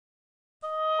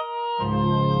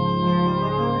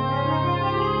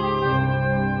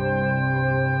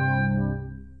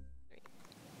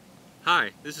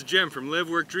Hi, this is Jim from Live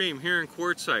Work Dream here in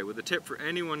Quartzsite with a tip for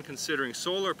anyone considering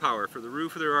solar power for the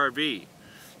roof of their RV.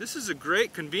 This is a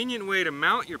great convenient way to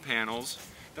mount your panels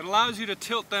that allows you to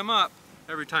tilt them up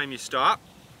every time you stop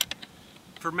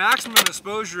for maximum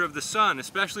exposure of the sun,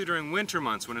 especially during winter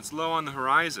months when it's low on the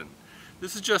horizon.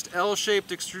 This is just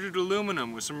L-shaped extruded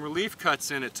aluminum with some relief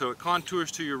cuts in it so it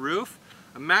contours to your roof.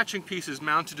 A matching piece is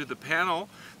mounted to the panel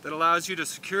that allows you to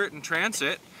secure it in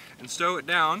transit and stow it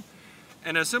down.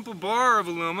 And a simple bar of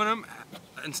aluminum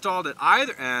installed at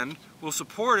either end will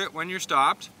support it when you're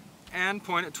stopped and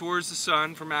point it towards the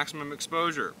sun for maximum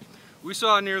exposure. We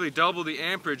saw nearly double the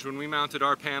amperage when we mounted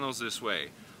our panels this way.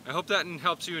 I hope that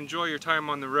helps you enjoy your time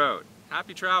on the road.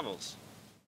 Happy travels!